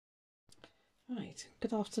Right,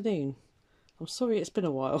 good afternoon. I'm sorry it's been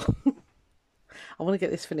a while. I want to get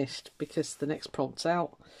this finished because the next prompt's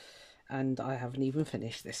out and I haven't even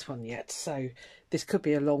finished this one yet. So this could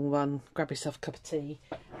be a long one. Grab yourself a cup of tea.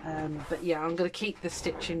 But yeah, I'm going to keep the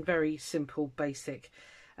stitching very simple, basic.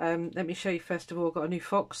 Let me show you first of all, I've got a new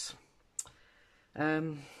fox.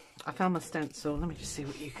 I found my stencil. Let me just see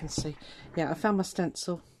what you can see. Yeah, I found my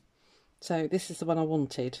stencil. So this is the one I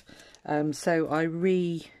wanted. So I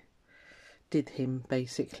redid him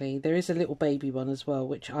basically. There is a little baby one as well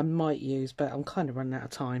which I might use, but I'm kind of running out of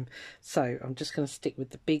time, so I'm just going to stick with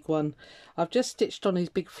the big one. I've just stitched on his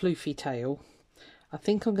big floofy tail. I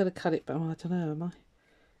think I'm going to cut it, but I don't know, am I?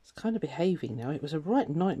 It's kind of behaving now. It was a right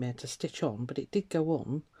nightmare to stitch on, but it did go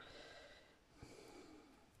on.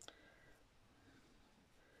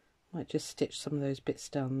 Might just stitch some of those bits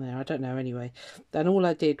down there, I don't know. Anyway, then all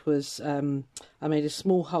I did was I made a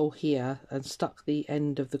small hole here and stuck the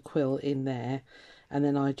end of the quill in there, and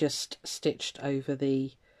then I just stitched over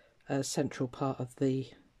the central part of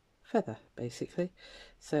the feather basically.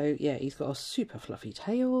 So yeah, he's got a super fluffy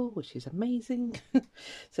tail, which is amazing.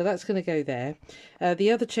 So that's going to go there.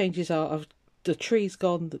 The other changes are the tree's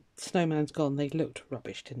gone, the snowman's gone. They looked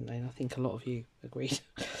rubbish, didn't they? And I think a lot of you agreed.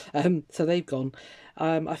 So they've gone.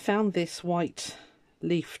 I found this white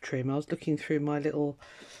leaf trim. I was looking through my little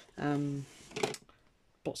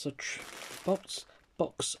box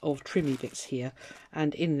of trimmy bits here,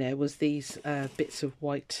 and in there was these bits of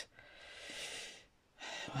white,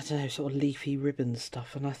 I don't know, sort of leafy ribbon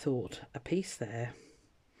stuff, and I thought a piece there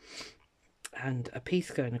and a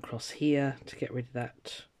piece going across here to get rid of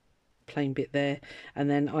that plain bit there, and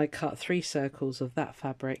then I cut 3 circles of that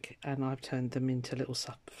fabric and I've turned them into little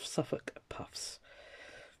Suffolk puffs,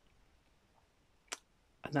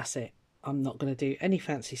 and that's it. I'm not going to do any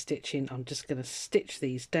fancy stitching. I'm just going to stitch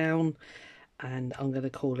these down and I'm going to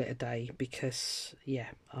call it a day because yeah,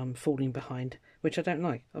 I'm falling behind, which I don't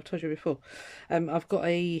like. I've told you before. I've got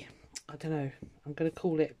a, I don't know, I'm going to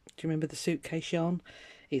call it, do you remember the suitcase yarn?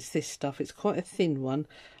 It's this stuff. It's quite a thin one.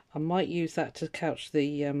 I might use that to couch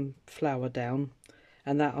the flower down,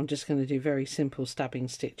 and that I'm just going to do very simple stabbing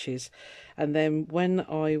stitches. And then when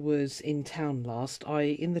I was in town last,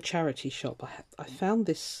 in the charity shop, I found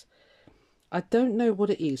this, I don't know what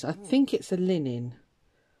it is. I think it's a linen.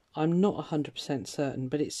 I'm not 100% certain,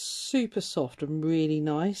 but it's super soft and really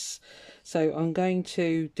nice. So I'm going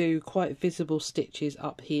to do quite visible stitches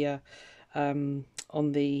up here on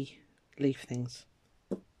the leaf things.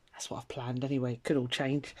 That's what I've planned anyway. Could all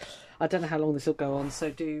change. I don't know how long this will go on,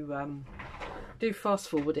 so do fast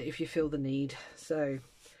forward it if you feel the need. So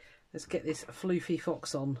let's get this floofy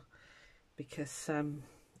fox on, because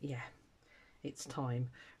yeah, it's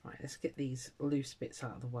time. Right, let's get these loose bits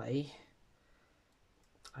out of the way.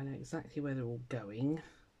 I know exactly where they're all going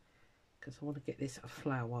because I want to get this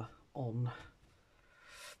flower on.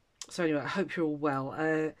 So anyway, I hope you're all well.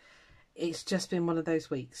 It's just been one of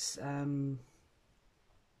those weeks.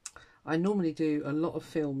 I normally do a lot of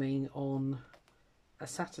filming on a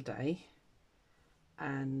Saturday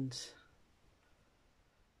and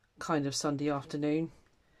kind of Sunday afternoon,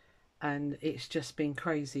 and it's just been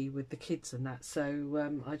crazy with the kids and that,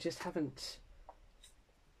 so I just haven't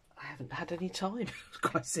had any time,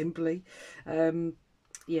 quite simply.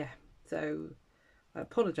 Yeah, so I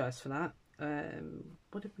apologise for that.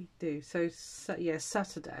 What did we do? So yeah,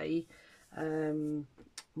 Saturday,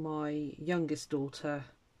 my youngest daughter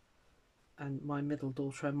and my middle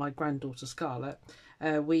daughter and my granddaughter Scarlett,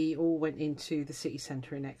 we all went into the city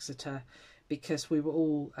centre in Exeter because we were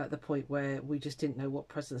all at the point where we just didn't know what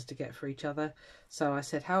presents to get for each other. So I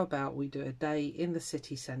said, how about we do a day in the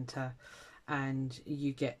city centre and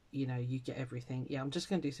you get everything. Yeah, I'm just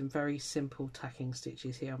going to do some very simple tacking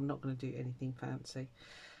stitches here. I'm not going to do anything fancy.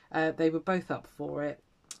 They were both up for it,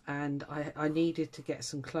 and I needed to get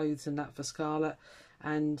some clothes and that for Scarlett,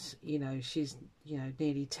 and she's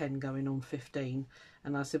nearly 10 going on 15,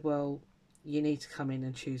 and I said, well, you need to come in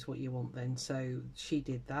and choose what you want then. So she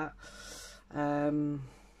did that, and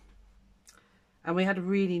we had a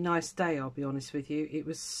really nice day, I'll be honest with you. It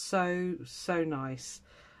was so nice.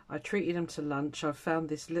 I treated them to lunch. I found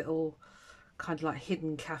this little kind of like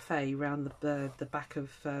hidden cafe around the back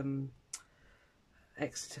of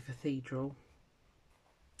Exeter Cathedral.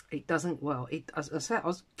 It doesn't, well, I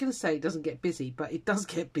was going to say it doesn't get busy, but it does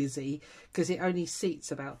get busy because it only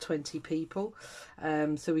seats about 20 people.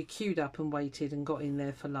 So we queued up and waited and got in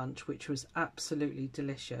there for lunch, which was absolutely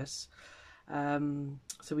delicious.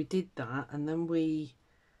 So we did that, and then we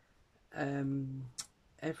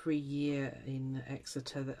every year in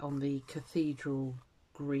Exeter, on the cathedral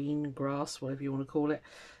green grass, whatever you want to call it,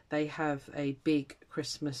 they have a big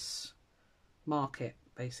Christmas market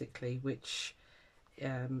basically, which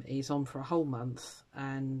is on for a whole month.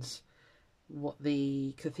 And what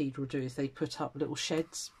the cathedral do is they put up little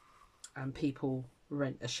sheds and people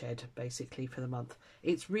rent a shed basically for the month.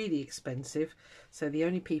 It's really expensive, so the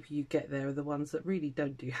only people you get there are the ones that really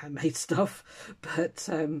don't do handmade stuff, but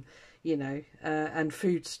you know, and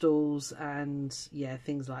food stalls and yeah,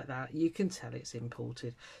 things like that. You can tell it's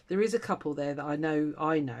imported. There is a couple there that I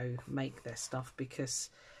know make their stuff because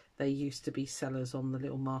they used to be sellers on the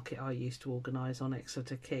little market I used to organise on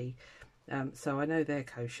Exeter Quay. So I know they're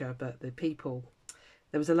kosher, but the people,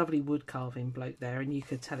 there was a lovely wood carving bloke there and you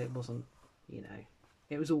could tell it wasn't, you know,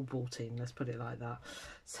 it was all bought in, let's put it like that.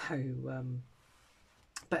 So,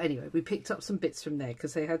 but anyway, we picked up some bits from there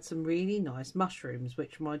because they had some really nice mushrooms,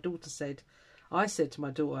 which my daughter said, I said to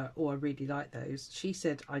my daughter, oh, I really like those. She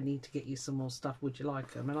said, I need to get you some more stuff. Would you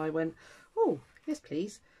like them? And I went, oh, yes,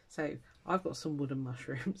 please. So I've got some wooden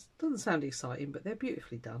mushrooms. Doesn't sound exciting, but they're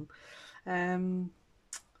beautifully done.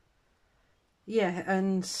 Yeah,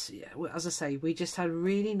 and as I say, we just had a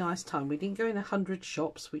really nice time. We didn't go in 100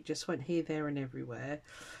 shops. We just went here, there and everywhere.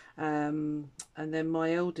 And then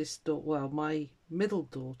my eldest daughter, well, my middle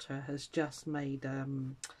daughter has just made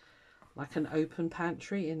like an open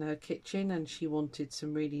pantry in her kitchen, and she wanted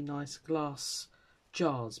some really nice glass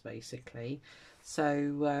jars basically.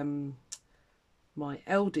 So my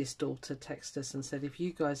eldest daughter texted us and said, if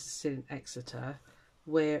you guys are still in Exeter,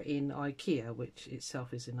 we're in IKEA, which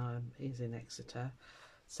itself is in Exeter.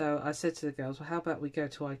 So I said to the girls, well, how about we go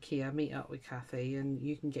to IKEA, meet up with Kathy, and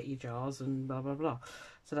you can get your jars and blah, blah, blah.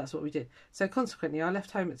 So that's what we did. So consequently, I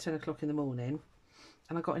left home at 10 o'clock in the morning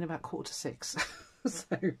and I got in about 5:45.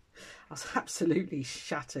 So I was absolutely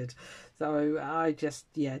shattered. So I just,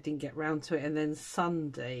 yeah, didn't get round to it. And then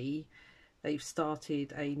Sunday, they've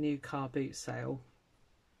started a new car boot sale.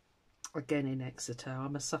 Again in Exeter.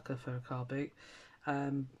 I'm a sucker for a car boot.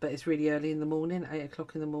 But it's really early in the morning, 8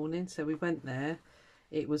 o'clock in the morning. So we went there.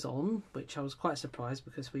 It was on, which I was quite surprised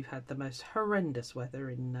because we've had the most horrendous weather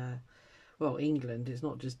in, well, England. It's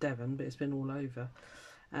not just Devon, but it's been all over.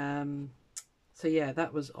 So yeah,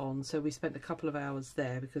 that was on. So we spent a couple of hours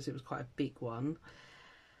there because it was quite a big one.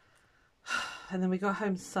 And then we got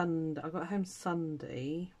home Sunday. I got home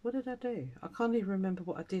Sunday. What did I do? I can't even remember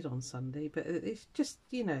what I did on Sunday, but it's just,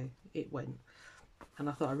 you know, it went. And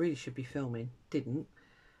I thought I really should be filming. Didn't.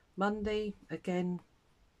 Monday, again,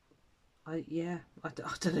 I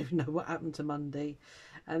don't even know what happened to Monday.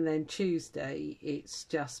 And then Tuesday, it's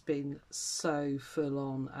just been so full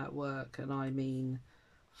on at work. And I mean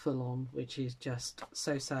full on, which is just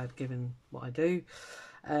so sad given what I do.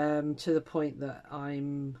 To the point that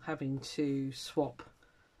I'm having to swap,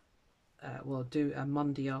 well, do a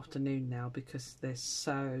Monday afternoon now because there's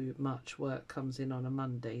so much work comes in on a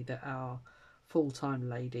Monday that our full-time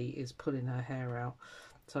lady is pulling her hair out.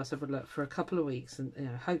 So I said, well, look, for a couple of weeks and, you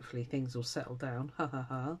know, hopefully things will settle down. Ha ha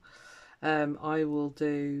ha. I will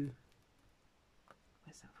do,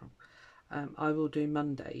 where's that from? I will do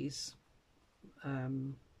Mondays.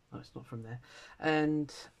 Oh, it's not from there.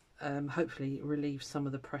 And hopefully relieve some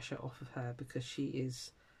of the pressure off of her because she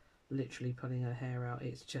is literally pulling her hair out.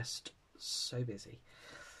 It's just so busy.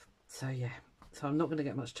 So yeah. So I'm not going to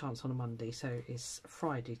get much chance on a Monday. So it's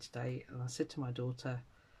Friday today. And I said to my daughter,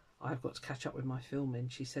 I've got to catch up with my filming.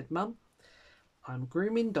 She said, Mum, I'm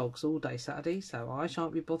grooming dogs all day Saturday, so I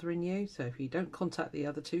shan't be bothering you. So if you don't contact the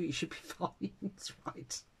other two, you should be fine. That's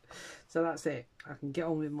right. So that's it. I can get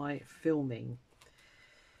on with my filming.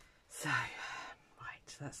 So,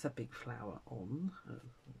 right, that's the big flower on. Oh,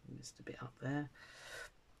 missed a bit up there.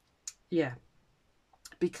 Yeah.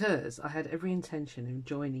 Because I had every intention of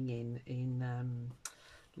joining in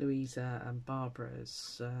Louisa and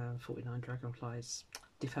Barbara's 49 Dragonflies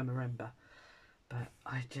Defemerember, but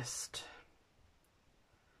I don't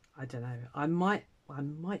know. I might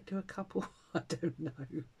do a couple. I don't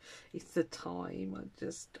know. It's the time. I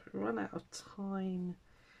just run out of time.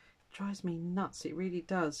 It drives me nuts. It really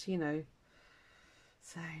does, you know.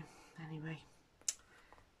 So anyway,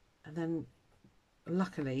 and then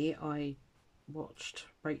luckily I watched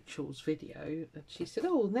Rachel's video and she said,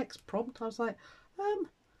 oh, next prompt. I was like, I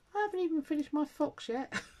haven't even finished my fox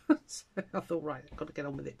yet. So I thought, right, I've got to get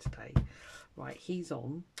on with it today. Right, he's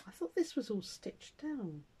on. I thought this was all stitched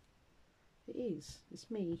down. It is.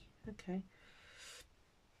 It's me. Okay.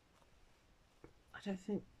 I don't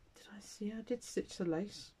think, did I see? I did stitch the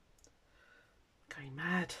lace. I'm going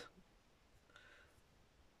mad.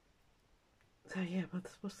 So yeah,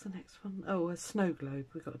 what's the next one? Oh, a snow globe.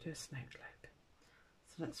 We've got to do a snow globe.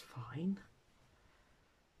 So that's fine.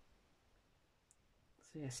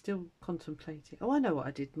 So yeah, still contemplating. Oh, I know what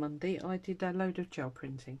I did Monday. I did a load of gel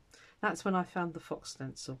printing. That's when I found the fox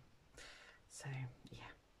stencil. So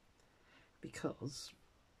yeah, because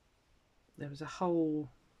there was a whole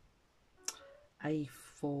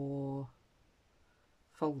A4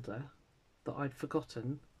 folder that I'd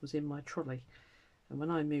forgotten was in my trolley. And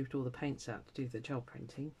when I moved all the paints out to do the gel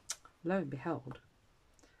printing, lo and behold,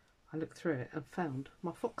 I looked through it and found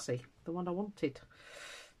my Foxy, the one I wanted.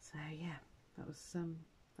 So yeah, that was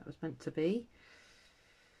meant to be.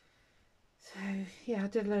 So yeah, I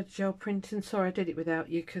did a load of gel printing. Sorry I did it without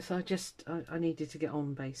you because I needed to get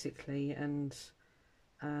on basically, and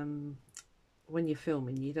when you're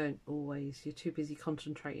filming you don't always, you're too busy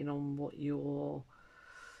concentrating on what you're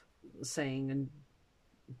saying and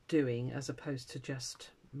doing as opposed to just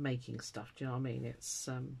making stuff. Do you know what I mean? It's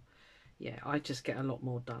yeah, I just get a lot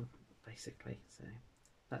more done basically. So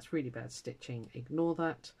that's really bad stitching, ignore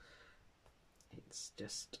that. It's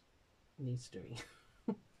just needs doing.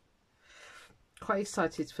 Quite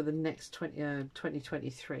excited for the next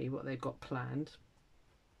 2023, what they've got planned.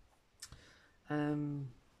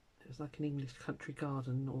 It was like an English country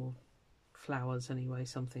garden, or flowers anyway,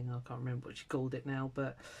 something, I can't remember what she called it now,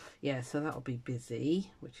 but yeah, so that'll be busy,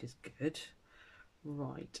 which is good.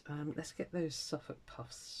 Right, let's get those Suffolk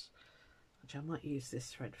puffs, which I might use this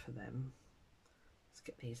thread for them. Let's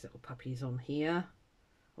get these little puppies on here.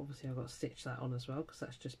 Obviously I've got to stitch that on as well because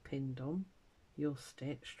that's just pinned on. You're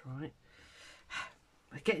stitched, right?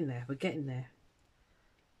 We're getting there, we're getting there.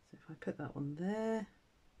 So if I put that on there,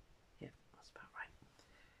 yeah, that's about right.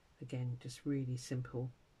 Again, just really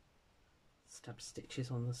simple stab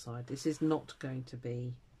stitches on the side. This is not going to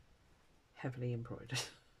be heavily embroidered.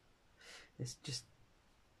 There's just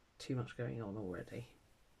too much going on already.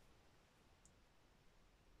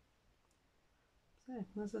 So,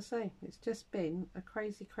 as I say, it's just been a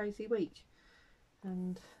crazy, crazy week.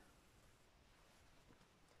 And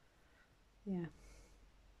yeah.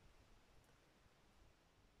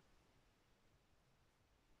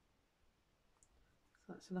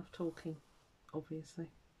 So that's enough talking, obviously.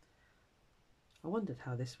 I wondered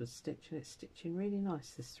how this was stitched, and it's stitching really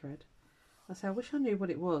nice, this thread. I say, I wish I knew what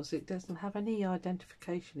it was. It doesn't have any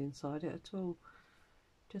identification inside it at all.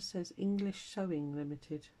 It just says English Sewing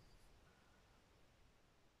Limited.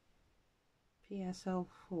 PSL4.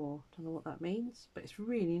 Don't know what that means, but it's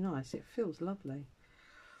really nice. It feels lovely.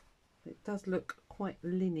 It does look quite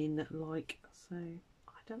linen-like, so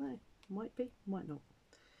I don't know. Might be, might not.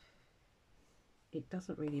 It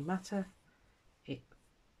doesn't really matter. It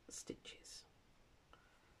stitches.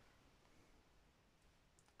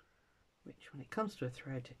 Which, when it comes to a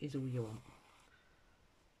thread, is all you want.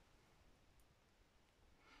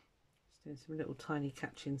 Just doing some little tiny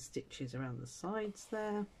catching stitches around the sides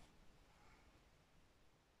there.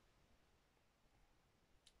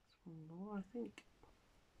 One more, I think.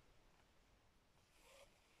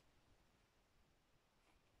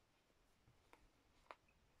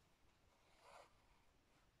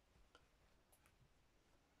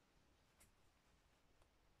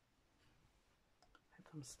 Hope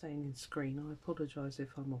I'm staying in screen. I apologise if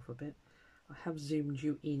I'm off a bit. I have zoomed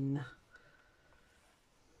you in.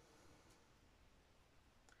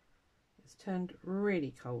 It's turned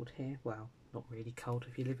really cold here. Well, not really cold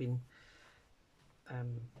if you live in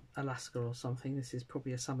Alaska or something. This is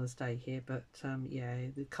probably a summer's day here, but yeah,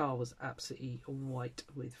 the car was absolutely white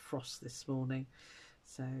with frost this morning,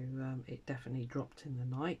 so it definitely dropped in the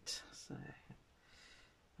night. So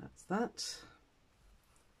that's that.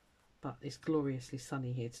 But it's gloriously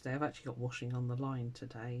sunny here today. I've actually got washing on the line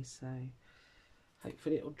today, so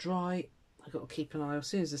hopefully it'll dry. I've got to keep an eye. As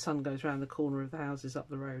soon as the sun goes around the corner of the houses up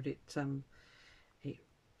the road, it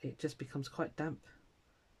just becomes quite damp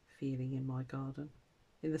feeling in my garden.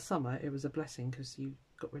 In the summer it was a blessing because you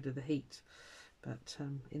got rid of the heat, but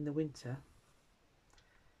in the winter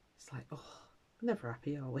it's like, oh, never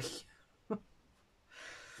happy, are we?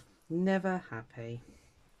 Never happy.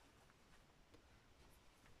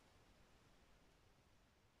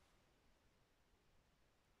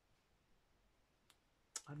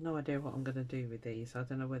 I've no idea what I'm going to do with these. I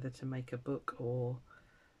don't know whether to make a book or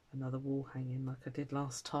another wall hanging like I did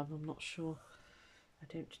last time. I'm not sure. I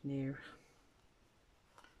don't know.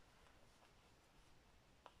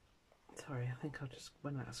 Sorry, I think I just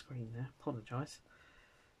went out of screen there. Apologise.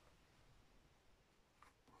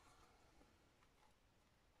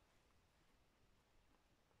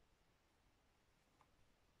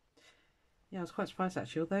 Yeah, I was quite surprised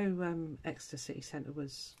actually. Although Exeter City Centre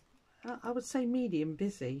was, I would say, medium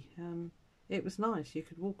busy. It was nice. You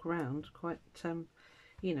could walk around quite,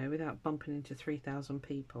 you know, without bumping into 3,000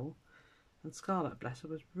 people. And Scarlet, bless her,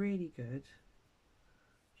 was really good.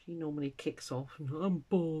 She normally kicks off and I'm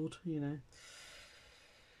bored, you know.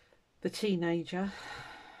 The teenager,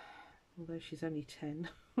 although she's only 10.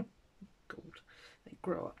 God, they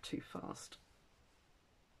grow up too fast.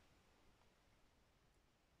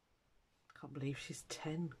 Can't believe she's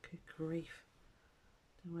 10. Good grief.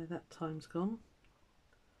 Don't know where that time's gone.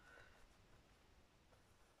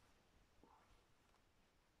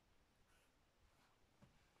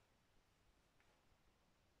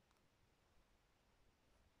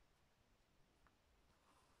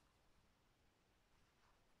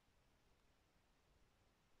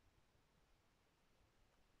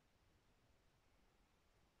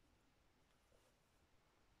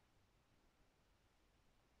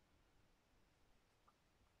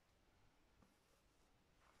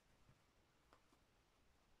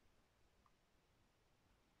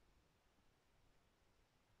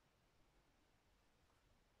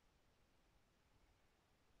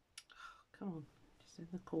 Come on, just in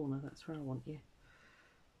the corner, that's where I want you.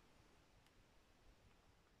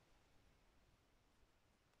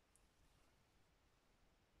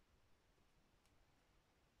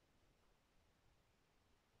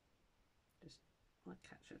 Just might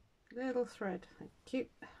catch a little thread, thank you.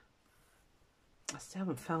 I still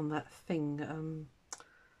haven't found that thing,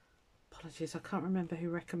 apologies, I can't remember who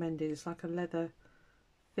recommended. It's like a leather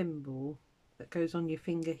thimble that goes on your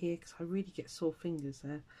finger here, because I really get sore fingers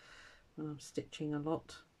there when I'm stitching a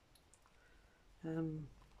lot.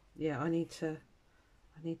 Yeah, I need to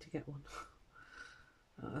get one.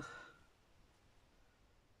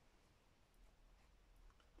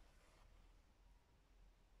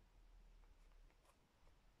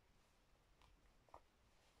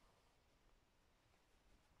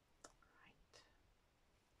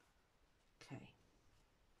 Okay,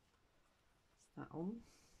 is that on?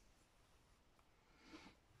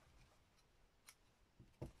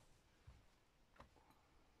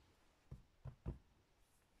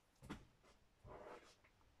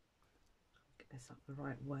 Get this up the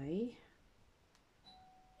right way.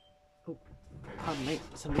 Oh, pardon me,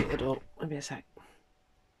 somebody at the door. Let me a sec.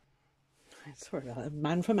 Sorry about that,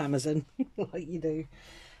 man from Amazon, like you do.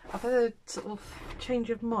 I've had a sort of change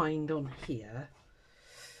of mind on here.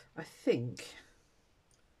 I think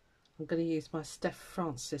I'm going to use my Steph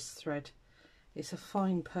Francis thread. It's a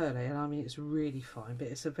fine pearly, and I mean it's really fine, but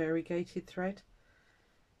it's a variegated thread,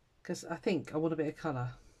 because I think I want a bit of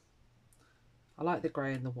colour. I like the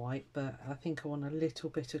grey and the white, but I think I want a little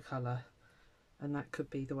bit of colour, and that could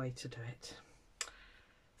be the way to do it.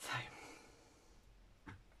 So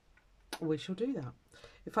we shall do that.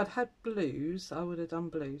 If I'd had blues, I would have done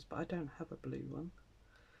blues, but I don't have a blue one.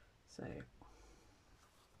 So I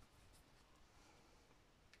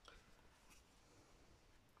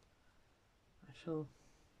shall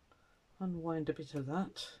unwind a bit of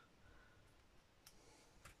that.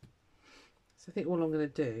 So I think all I'm going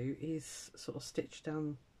to do is sort of stitch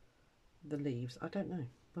down the leaves. I don't know.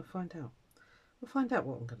 We'll find out. We'll find out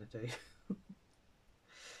what I'm going to do.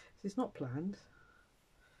 It's not planned.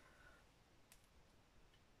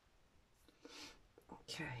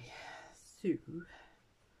 Okay, so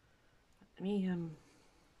let me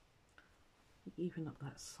even up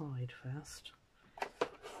that side first. I've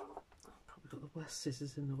probably got the worst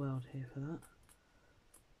scissors in the world here for that.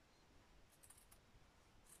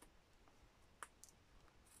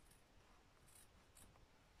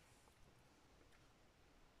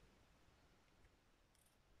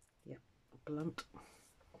 Yep, blunt.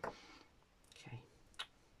 Okay,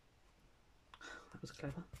 that was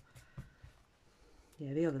clever.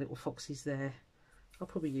 Yeah, the other little foxy's there. I'll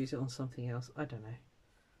probably use it on something else. I don't know.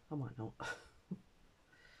 I might not.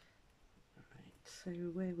 Right, so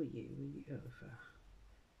where were you? Were you over?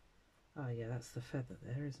 Oh yeah, that's the feather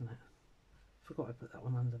there, isn't it? Forgot I put that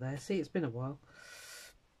one under there. See, it's been a while.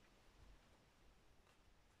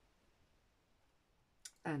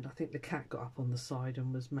 And I think the cat got up on the side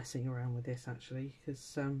and was messing around with this actually,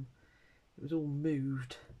 because it was all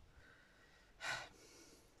moved.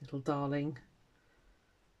 Little darling.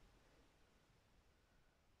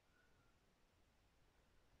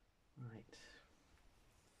 Right.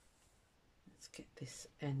 Let's get this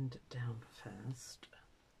end down first.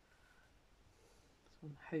 So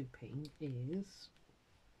I'm hoping is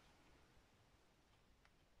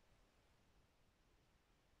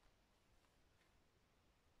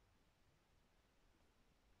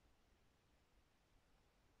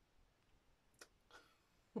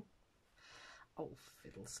oh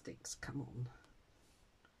fiddlesticks, come on.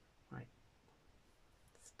 Right.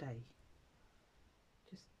 Stay.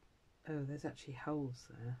 Just oh, there's actually holes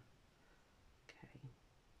there. Okay.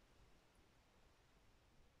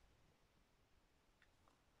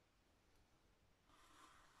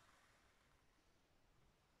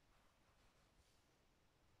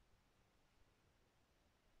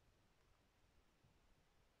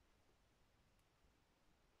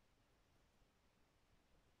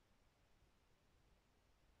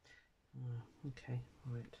 Okay,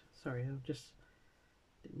 right. Sorry, I just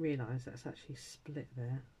didn't realise that's actually split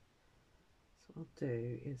there. So what I'll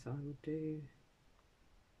do is I will do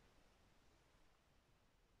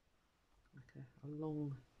like a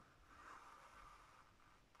long.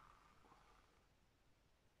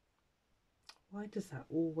 Why does that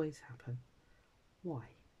always happen? Why?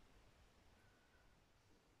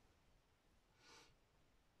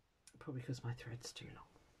 Probably because my thread's too long.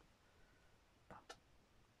 But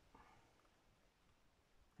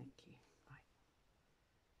thank you. Right.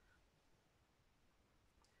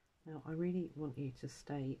 Now I really want you to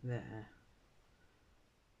stay there.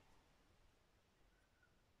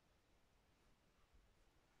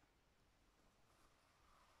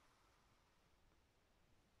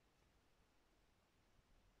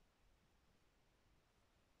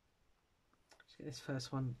 Just get this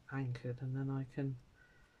first one anchored, and then I can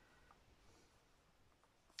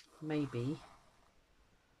maybe.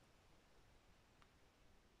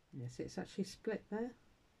 Yes, it's actually split there.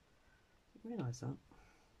 Didn't realise that.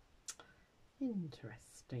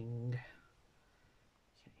 Interesting. Okay.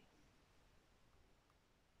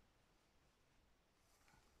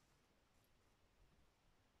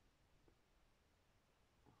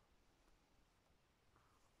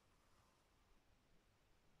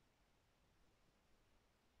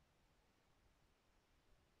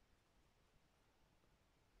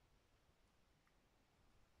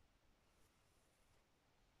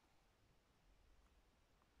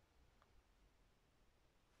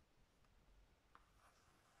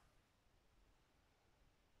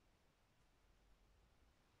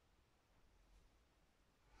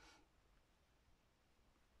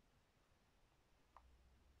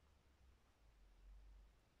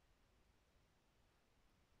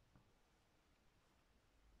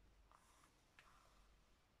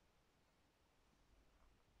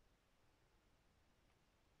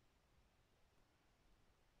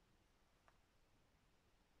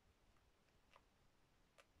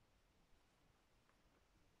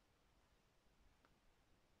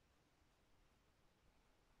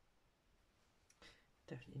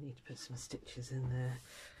 Definitely need to put some stitches in there.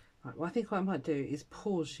 Right, well I think what I might do is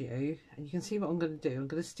pause you, and you can see what I'm going to do. I'm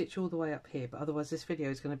going to stitch all the way up here, but otherwise this video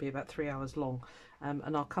is going to be about 3 hours long,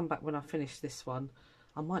 and I'll come back when I finish this one.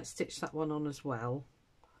 I might stitch that one on as well.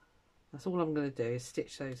 That's all I'm going to do, is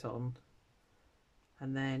stitch those on,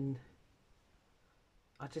 and then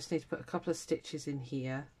I just need to put a couple of stitches in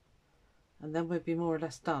here, and then we'll be more or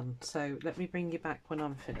less done. So let me bring you back when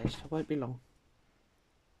I'm finished. I won't be long.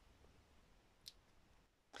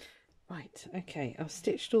 Right, okay, I've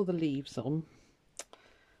stitched all the leaves on.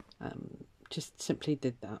 Just simply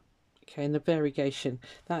did that. Okay, and the variegation,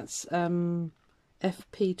 that's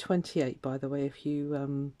FP28, by the way, if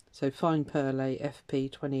you so fine perle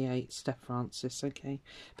FP28 Steph Francis. Okay,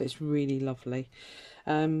 but it's really lovely.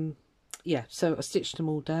 Yeah, so I stitched them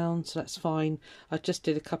all down, so that's fine. I just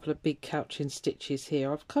did a couple of big couching stitches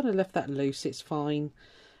here. I've kind of left that loose, it's fine.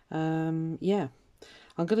 Yeah,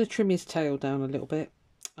 I'm going to trim his tail down a little bit,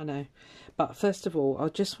 I know, but first of all I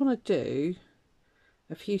just want to do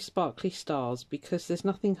a few sparkly stars because there's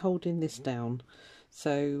nothing holding this down.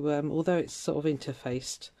 So although it's sort of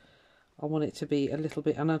interfaced, I want it to be a little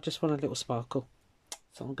bit, and I just want a little sparkle,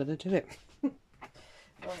 so I'm going to do it. Right.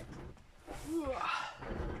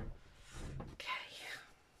 Okay,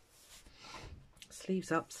 sleeves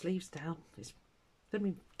up, sleeves down. It's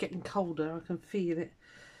getting colder, I can feel it.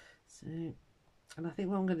 So, and I think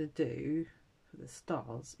what I'm going to do for the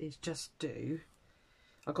stars is just do,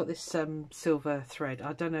 I got this silver thread.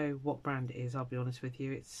 I don't know what brand it is, I'll be honest with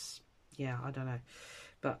you. It's, yeah, I don't know,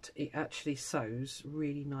 but it actually sews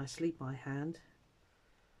really nicely by hand.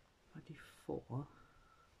 I do 4.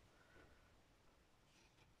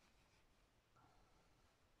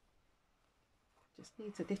 Just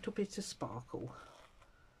needs a little bit of sparkle.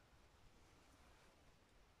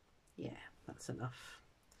 Yeah, that's enough.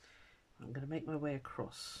 I'm going to make my way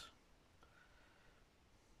across.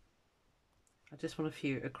 I just want a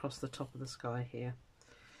few across the top of the sky here.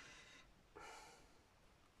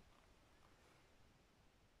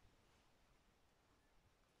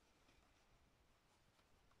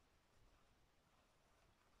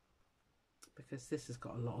 Because this has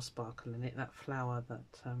got a lot of sparkle in it, that flower that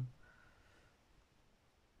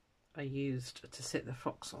I used to sit the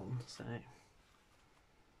fox on, so.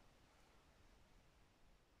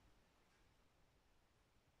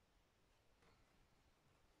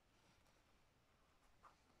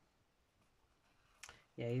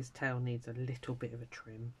 Yeah, his tail needs a little bit of a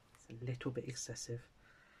trim. It's a little bit excessive.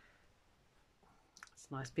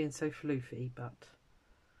 It's nice being so floofy, but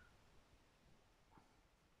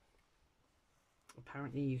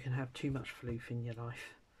Apparently you can have too much floof in your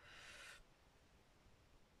life.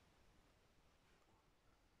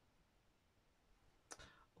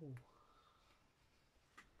 Oh,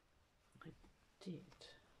 I did.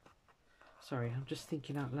 Sorry, I'm just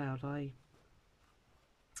thinking out loud. I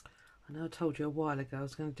know I told you a while ago I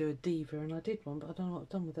was going to do a diva, and I did one, but I don't know what I've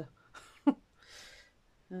done with her.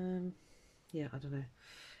 Yeah, I don't know.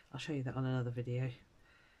 I'll show you that on another video.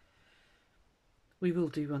 We will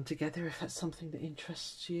do one together if that's something that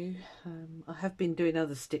interests you. I have been doing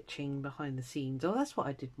other stitching behind the scenes. Oh, that's what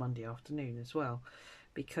I did Monday afternoon as well,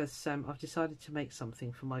 because I've decided to make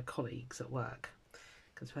something for my colleagues at work,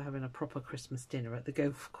 because we're having a proper Christmas dinner at the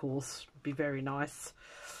golf course. It'd be very nice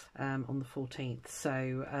on the 14th.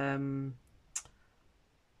 So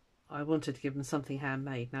I wanted to give them something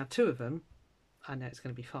handmade. Now, 2 of them, I know it's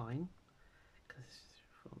going to be fine, because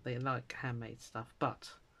they like handmade stuff,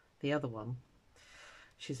 but the other one,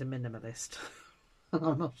 she's a minimalist.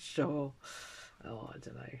 I'm not sure. Oh, I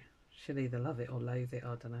don't know. She'll either love it or loathe it.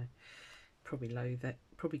 I don't know. Probably loathe it.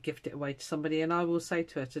 Probably gift it away to somebody. And I will say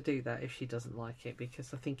to her to do that if she doesn't like it,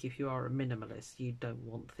 because I think if you are a minimalist, you don't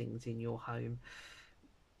want things in your home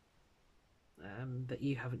that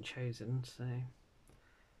you haven't chosen. So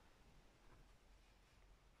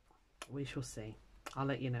we shall see. I'll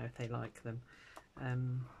let you know if they like them.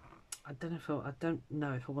 I don't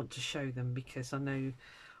know if I want to show them, because I know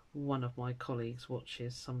one of my colleagues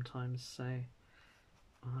watches sometimes, so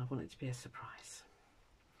I want it to be a surprise,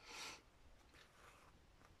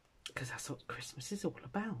 because that's what Christmas is all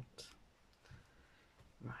about.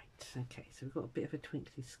 Right, okay, so we've got a bit of a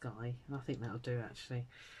twinkly sky, and I think that'll do actually.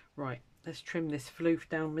 Right, let's trim this floof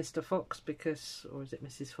down, Mr. Fox, because, or is it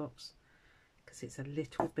Mrs. Fox? Because it's a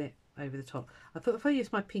little bit over the top. I thought if I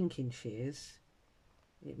use my pinking shears,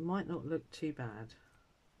 it might not look too bad,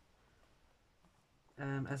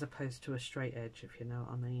 as opposed to a straight edge, if you know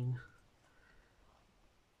what I mean.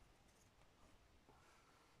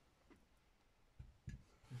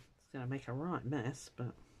 It's going to make a right mess,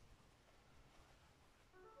 but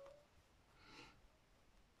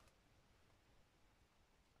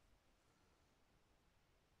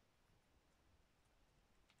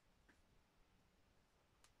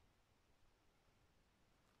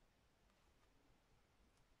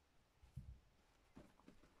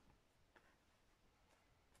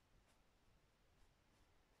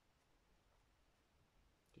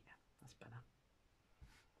yeah, that's better.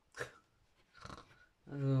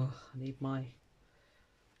 Oh, I need my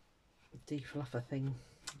defluffer thing.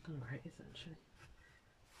 I don't know where it is actually.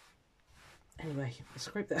 Anyway, I'll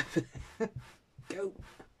scrape that over there. Go.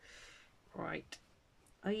 Right,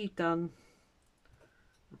 are you done?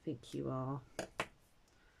 I think you are.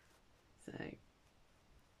 So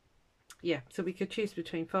yeah, so we could choose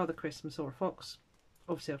between Father Christmas or a fox.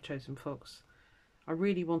 Obviously I've chosen fox. I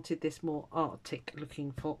really wanted this more Arctic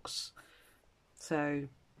looking fox, so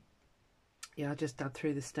yeah, I just dug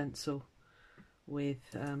through the stencil with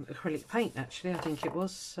acrylic paint actually, I think it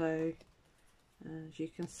was. So as you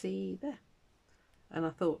can see there, and I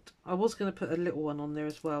thought I was going to put a little one on there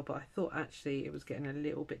as well, but I thought actually it was getting a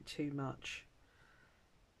little bit too much.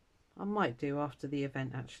 I might do after the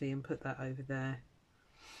event actually and put that over there,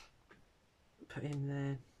 put in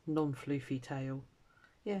the non-floofy tail.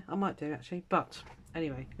 Yeah, I might do actually, but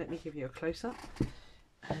anyway, let me give you a close-up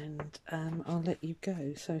and I'll let you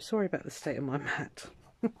go. So sorry about the state of my mat.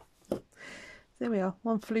 There we are,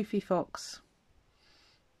 one floofy fox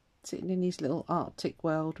sitting in his little Arctic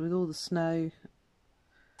world with all the snow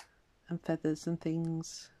and feathers and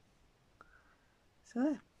things. So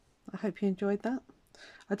there, I hope you enjoyed that.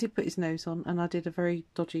 I did put his nose on, and I did a very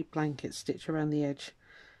dodgy blanket stitch around the edge.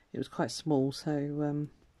 It was quite small, so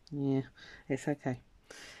yeah, it's okay.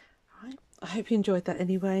 Right, I hope you enjoyed that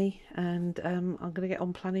anyway, and I'm going to get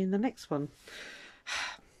on planning the next one.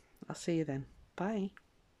 I'll see you then. Bye.